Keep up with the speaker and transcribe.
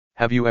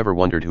Have you ever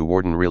wondered who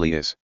Warden really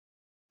is?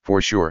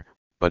 For sure,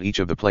 but each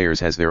of the players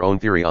has their own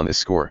theory on this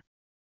score.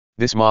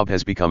 This mob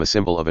has become a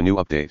symbol of a new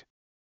update.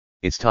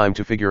 It's time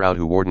to figure out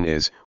who Warden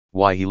is,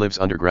 why he lives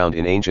underground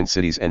in ancient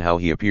cities and how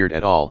he appeared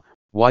at all,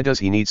 why does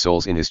he need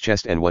souls in his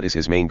chest and what is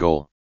his main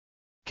goal?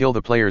 Kill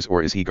the players,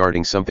 or is he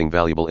guarding something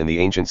valuable in the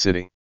ancient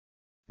city?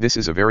 This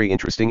is a very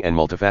interesting and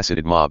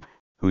multifaceted mob,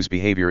 whose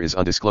behavior is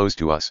undisclosed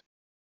to us.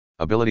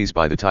 Abilities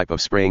by the type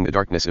of spraying the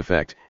darkness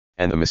effect,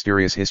 and the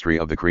mysterious history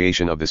of the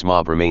creation of this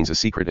mob remains a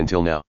secret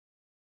until now.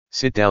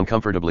 Sit down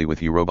comfortably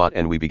with you, robot,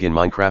 and we begin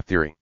Minecraft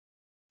theory.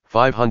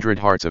 500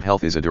 hearts of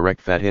health is a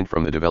direct fat hint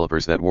from the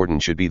developers that Warden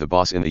should be the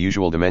boss in the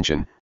usual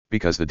dimension,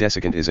 because the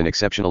Desiccant is an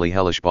exceptionally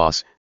hellish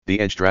boss. The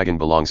Edge Dragon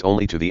belongs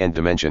only to the end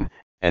dimension,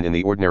 and in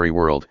the ordinary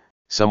world,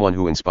 someone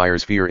who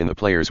inspires fear in the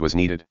players was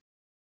needed.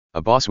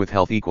 A boss with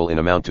health equal in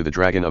amount to the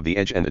Dragon of the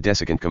Edge and the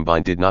Desiccant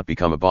combined did not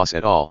become a boss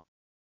at all.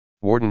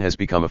 Warden has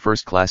become a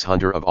first-class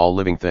hunter of all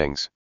living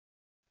things.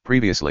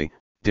 Previously,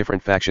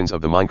 different factions of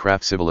the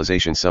Minecraft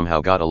civilization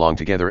somehow got along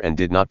together and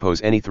did not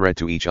pose any threat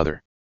to each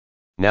other.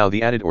 Now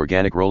the added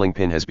organic rolling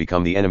pin has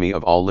become the enemy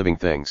of all living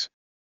things.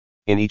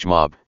 In each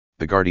mob,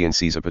 the Guardian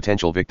sees a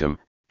potential victim,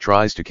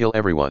 tries to kill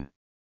everyone.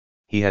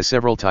 He has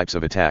several types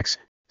of attacks,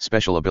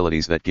 special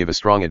abilities that give a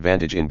strong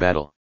advantage in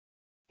battle.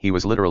 He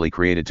was literally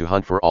created to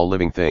hunt for all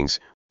living things,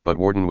 but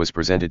Warden was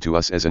presented to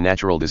us as a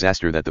natural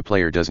disaster that the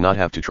player does not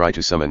have to try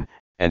to summon,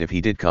 and if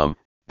he did come,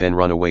 then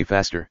run away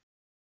faster.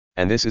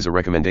 And this is a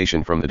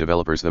recommendation from the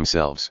developers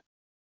themselves.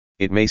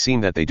 It may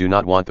seem that they do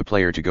not want the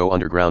player to go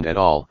underground at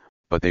all,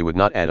 but they would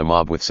not add a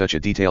mob with such a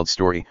detailed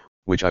story,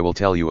 which I will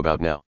tell you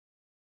about now.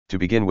 To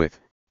begin with,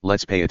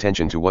 let's pay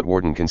attention to what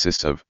Warden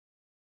consists of.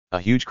 A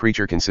huge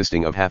creature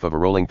consisting of half of a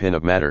rolling pin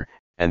of matter,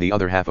 and the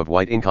other half of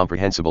white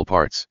incomprehensible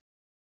parts.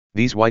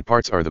 These white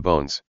parts are the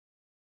bones.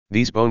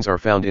 These bones are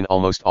found in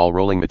almost all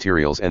rolling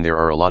materials, and there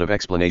are a lot of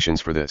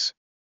explanations for this.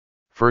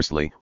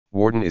 Firstly,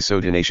 Warden is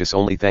so tenacious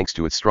only thanks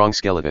to its strong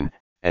skeleton,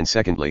 and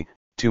secondly,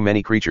 too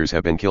many creatures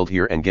have been killed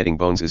here and getting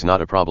bones is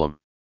not a problem.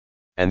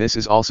 And this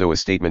is also a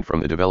statement from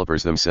the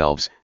developers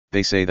themselves.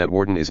 They say that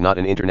Warden is not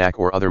an internac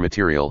or other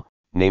material,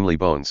 namely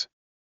bones.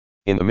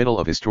 In the middle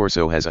of his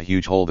torso has a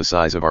huge hole the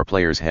size of our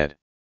player's head.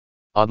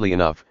 Oddly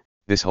enough,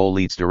 this hole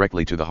leads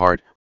directly to the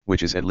heart,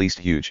 which is at least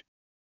huge.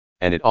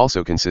 And it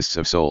also consists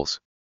of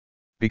souls.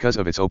 Because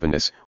of its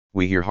openness,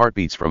 we hear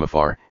heartbeats from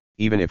afar,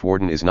 even if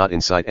Warden is not in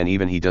sight and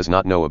even he does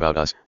not know about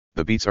us,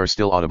 the beats are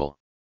still audible.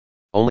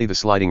 Only the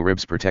sliding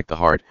ribs protect the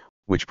heart,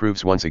 which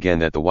proves once again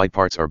that the white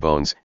parts are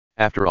bones.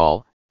 After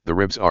all, the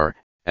ribs are,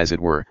 as it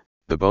were,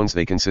 the bones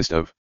they consist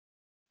of.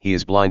 He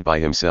is blind by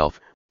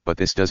himself, but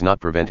this does not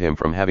prevent him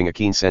from having a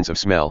keen sense of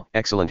smell,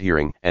 excellent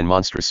hearing, and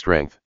monstrous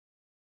strength.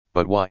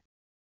 But why?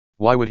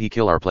 Why would he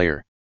kill our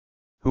player?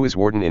 Who is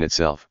Warden in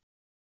itself?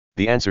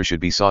 The answer should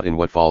be sought in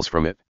what falls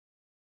from it.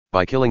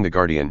 By killing the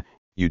Guardian,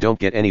 you don't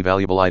get any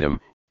valuable item,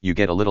 you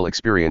get a little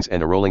experience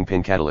and a rolling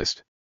pin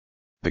catalyst.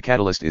 The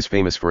catalyst is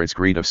famous for its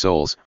greed of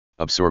souls,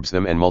 absorbs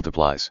them and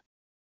multiplies.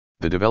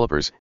 The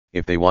developers,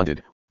 if they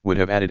wanted, would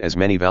have added as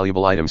many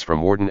valuable items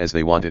from Warden as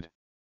they wanted.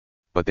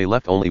 But they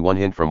left only one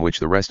hint from which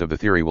the rest of the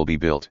theory will be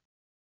built.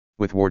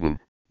 With Warden,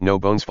 no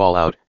bones fall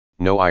out,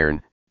 no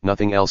iron,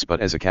 nothing else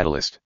but as a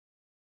catalyst.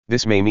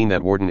 This may mean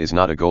that Warden is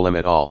not a golem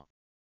at all.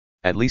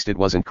 At least it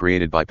wasn't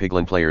created by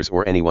Piglin players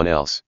or anyone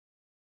else.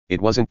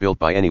 It wasn't built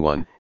by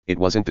anyone, it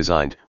wasn't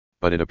designed,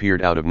 but it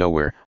appeared out of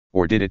nowhere,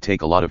 or did it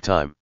take a lot of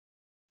time?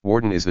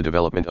 Warden is the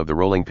development of the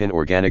rolling pin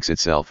organics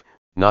itself.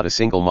 Not a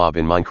single mob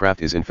in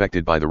Minecraft is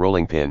infected by the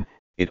rolling pin,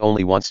 it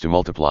only wants to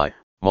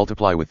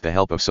multiply with the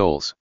help of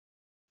souls.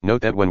 Note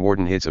that when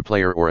Warden hits a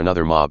player or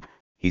another mob,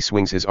 he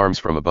swings his arms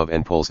from above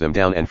and pulls them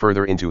down and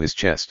further into his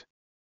chest.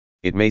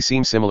 It may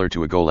seem similar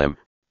to a golem,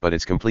 but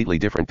it's completely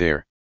different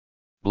there.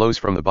 Blows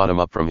from the bottom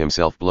up from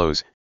himself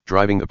blows,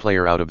 driving the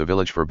player out of the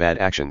village for bad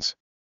actions.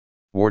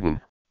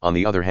 Warden, on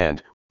the other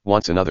hand,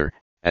 wants another,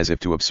 as if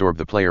to absorb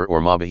the player or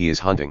mob he is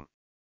hunting.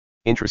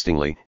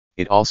 Interestingly,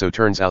 it also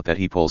turns out that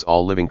he pulls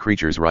all living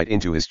creatures right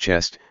into his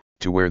chest,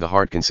 to where the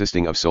heart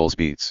consisting of souls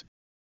beats.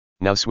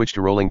 Now switch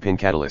to rolling pin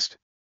catalyst.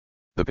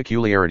 The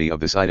peculiarity of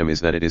this item is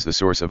that it is the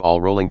source of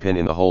all rolling pin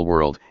in the whole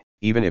world.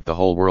 Even if the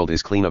whole world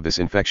is clean of this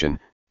infection,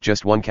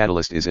 just one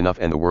catalyst is enough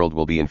and the world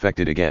will be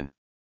infected again.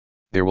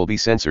 There will be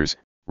sensors,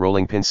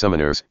 rolling pin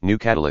summoners, new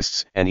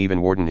catalysts, and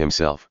even Warden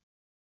himself.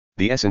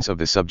 The essence of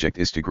this subject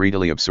is to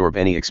greedily absorb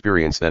any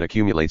experience that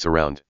accumulates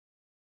around.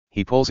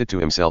 He pulls it to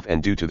himself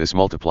and due to this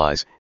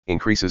multiplies,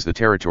 increases the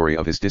territory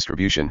of his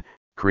distribution,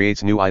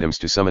 creates new items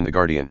to summon the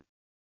Guardian.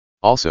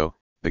 Also,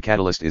 the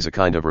catalyst is a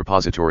kind of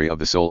repository of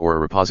the soul or a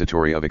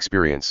repository of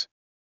experience.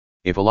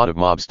 If a lot of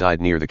mobs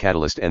died near the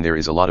catalyst and there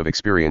is a lot of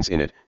experience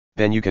in it,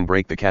 then you can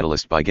break the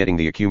catalyst by getting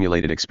the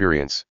accumulated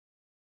experience.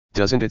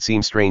 Doesn't it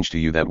seem strange to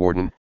you that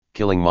Warden,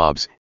 killing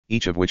mobs,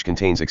 each of which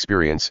contains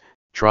experience,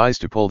 tries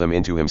to pull them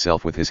into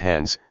himself with his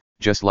hands,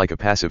 just like a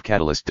passive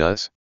catalyst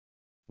does?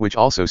 Which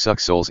also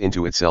sucks souls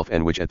into itself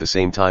and which at the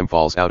same time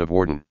falls out of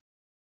Warden.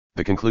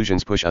 The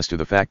conclusions push us to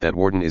the fact that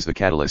Warden is the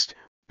catalyst,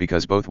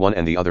 because both one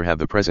and the other have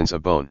the presence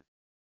of bone.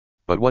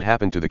 But what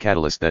happened to the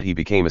catalyst that he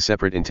became a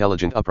separate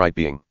intelligent upright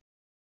being?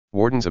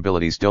 Warden's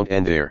abilities don't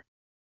end there.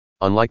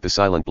 Unlike the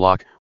silent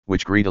block,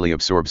 which greedily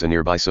absorbs a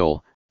nearby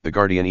soul, the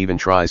Guardian even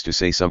tries to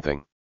say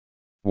something.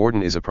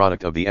 Warden is a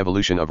product of the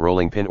evolution of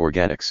rolling pin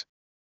organics.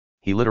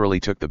 He literally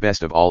took the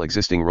best of all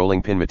existing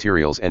rolling pin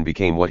materials and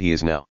became what he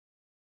is now.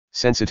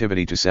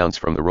 Sensitivity to sounds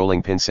from the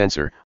rolling pin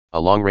sensor,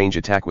 a long-range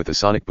attack with a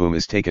sonic boom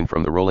is taken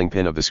from the rolling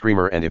pin of the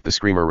screamer, and if the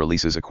screamer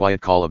releases a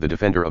quiet call of the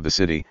defender of the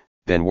city,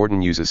 then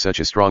Warden uses such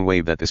a strong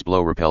wave that this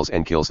blow repels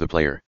and kills the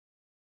player.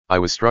 I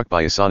was struck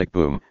by a sonic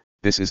boom.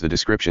 This is the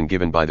description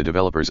given by the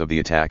developers of the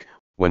attack,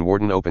 when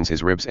Warden opens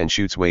his ribs and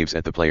shoots waves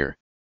at the player.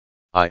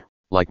 I,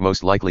 like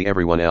most likely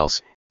everyone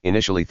else,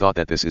 initially thought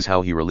that this is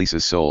how he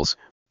releases souls,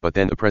 but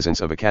then the presence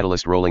of a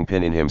catalyst rolling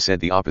pin in him said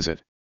the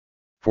opposite.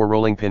 For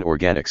rolling pin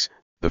organics,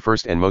 the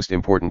first and most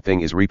important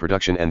thing is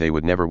reproduction, and they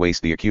would never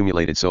waste the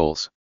accumulated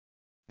souls.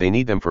 They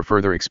need them for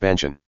further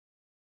expansion.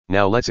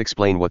 Now let's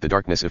explain what the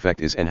darkness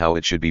effect is and how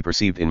it should be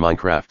perceived in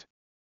Minecraft.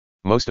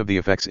 Most of the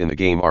effects in the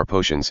game are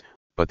potions,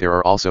 but there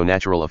are also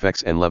natural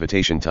effects and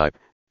levitation type.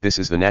 This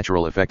is the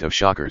natural effect of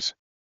shockers.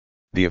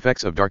 The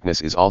effects of darkness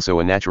is also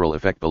a natural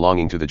effect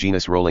belonging to the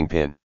genus rolling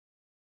pin.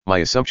 My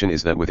assumption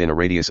is that within a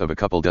radius of a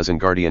couple dozen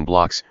guardian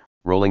blocks,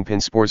 rolling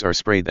pin spores are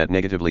sprayed that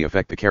negatively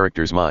affect the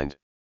character's mind.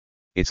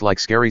 It's like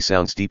scary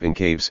sounds deep in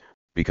caves.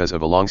 Because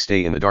of a long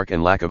stay in the dark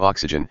and lack of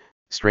oxygen,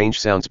 strange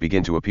sounds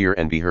begin to appear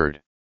and be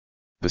heard.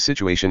 The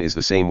situation is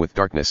the same with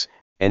darkness.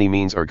 Any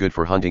means are good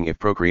for hunting if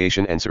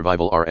procreation and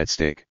survival are at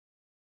stake.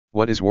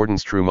 What is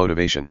Warden's true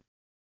motivation?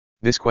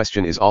 This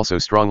question is also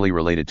strongly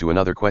related to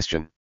another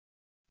question.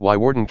 Why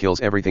Warden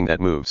kills everything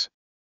that moves?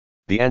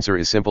 The answer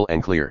is simple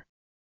and clear.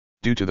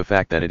 Due to the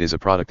fact that it is a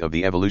product of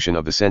the evolution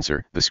of the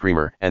sensor, the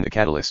screamer, and the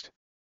catalyst.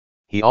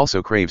 He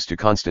also craves to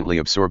constantly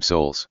absorb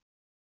souls.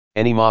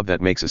 Any mob that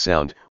makes a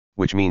sound,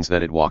 which means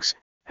that it walks,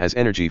 has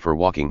energy for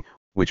walking,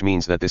 which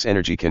means that this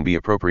energy can be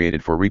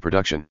appropriated for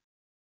reproduction.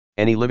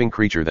 Any living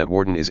creature that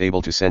Warden is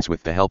able to sense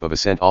with the help of a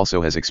scent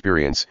also has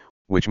experience,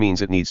 which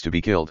means it needs to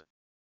be killed.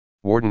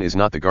 Warden is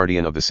not the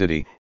guardian of the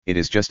city. It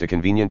is just a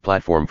convenient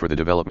platform for the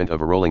development of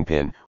a rolling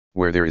pin,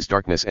 where there is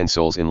darkness and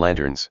souls in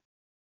lanterns.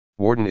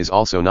 Warden is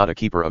also not a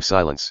keeper of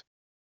silence.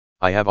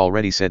 I have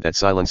already said that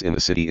silence in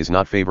the city is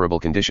not favorable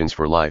conditions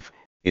for life,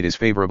 it is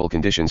favorable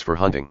conditions for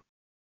hunting.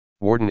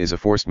 Warden is a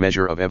forced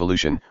measure of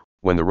evolution.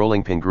 When the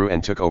rolling pin grew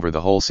and took over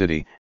the whole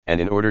city, and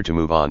in order to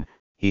move on,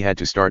 he had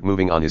to start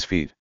moving on his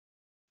feet.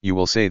 You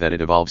will say that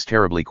it evolves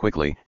terribly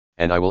quickly,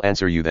 and I will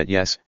answer you that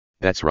yes,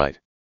 that's right.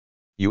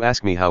 You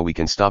ask me how we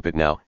can stop it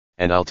now,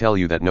 and I'll tell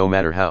you that no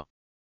matter how.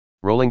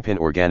 Rolling pin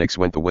organics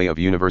went the way of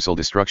universal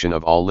destruction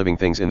of all living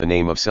things in the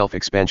name of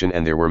self-expansion,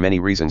 and there were many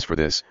reasons for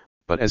this,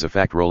 but as a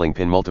fact rolling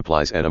pin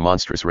multiplies at a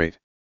monstrous rate.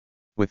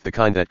 With the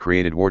kind that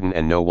created Warden,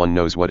 and no one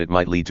knows what it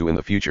might lead to in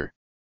the future.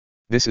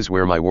 This is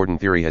where my Warden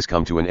theory has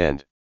come to an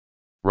end.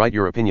 Write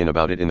your opinion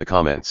about it in the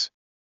comments.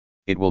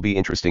 It will be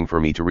interesting for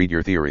me to read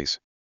your theories.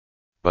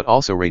 But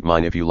also rate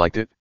mine if you liked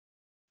it.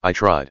 I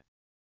tried.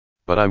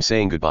 But I'm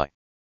saying goodbye.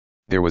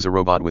 There was a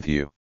robot with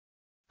you.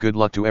 Good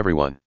luck to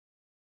everyone.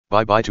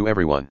 Bye bye to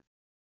everyone.